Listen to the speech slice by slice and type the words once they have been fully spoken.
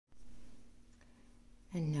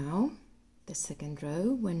And now the second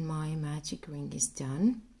row, when my magic ring is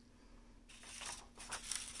done,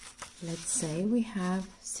 let's say we have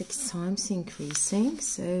 6 times increasing,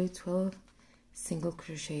 so 12 single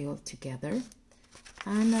crochet altogether.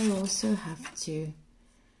 And I also have to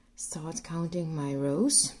start counting my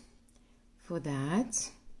rows. For that,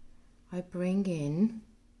 I bring in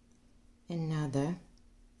another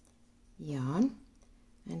yarn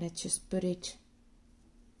and I just put it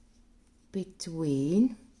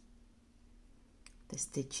between the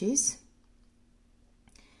stitches,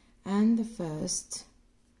 and the first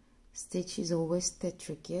stitch is always the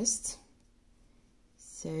trickiest,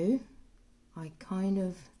 so I kind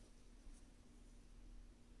of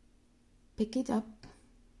pick it up,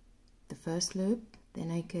 the first loop,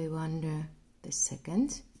 then I go under the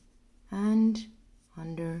second and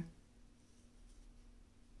under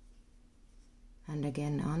and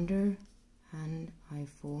again under, and I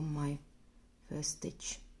form my first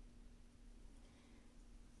stitch.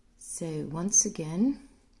 So once again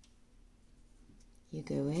you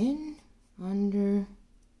go in, under,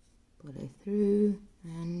 pull it through,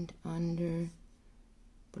 and under,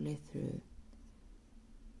 pull it through.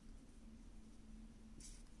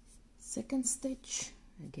 Second stitch,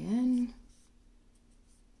 again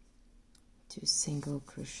 2 single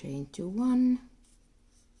crochet into 1,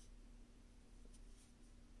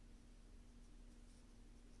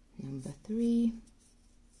 number 3,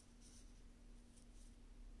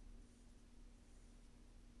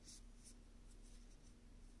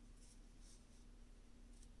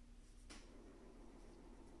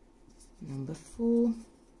 number 4,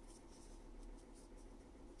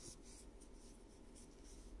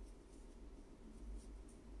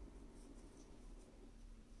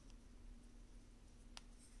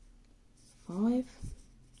 five,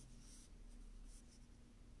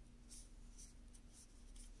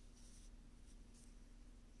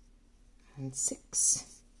 and 6.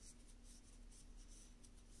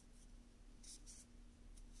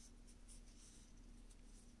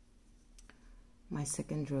 My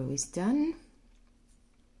second row is done,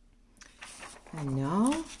 and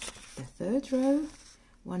now the third row,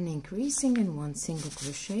 1 increasing and 1 single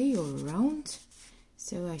crochet all around,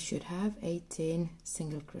 so I should have 18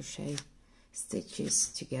 single crochet stitches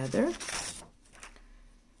together.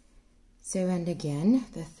 So, and again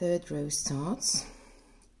the third row starts.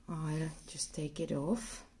 I'll just take it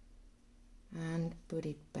off and put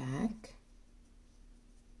it back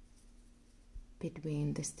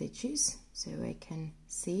between the stitches so I can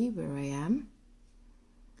see where I am,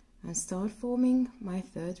 and start forming my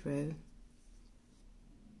third row.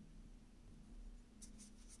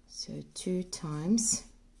 So 2 times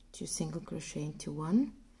 2 single crochet into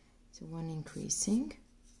 1, so 1 increasing,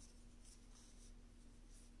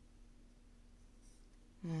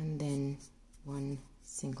 and then 1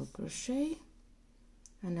 single crochet,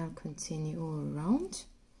 and I'll continue all around,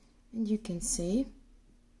 and you can see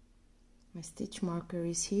my stitch marker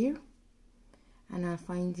is here, and I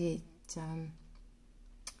find it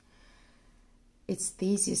it's the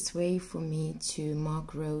easiest way for me to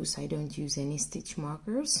mark rows. I don't use any stitch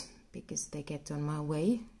markers because they get on my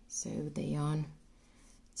way, so the yarn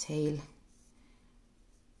tail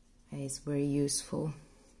is very useful.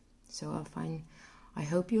 So I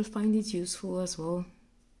hope you'll find it useful as well.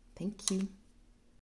 Thank you.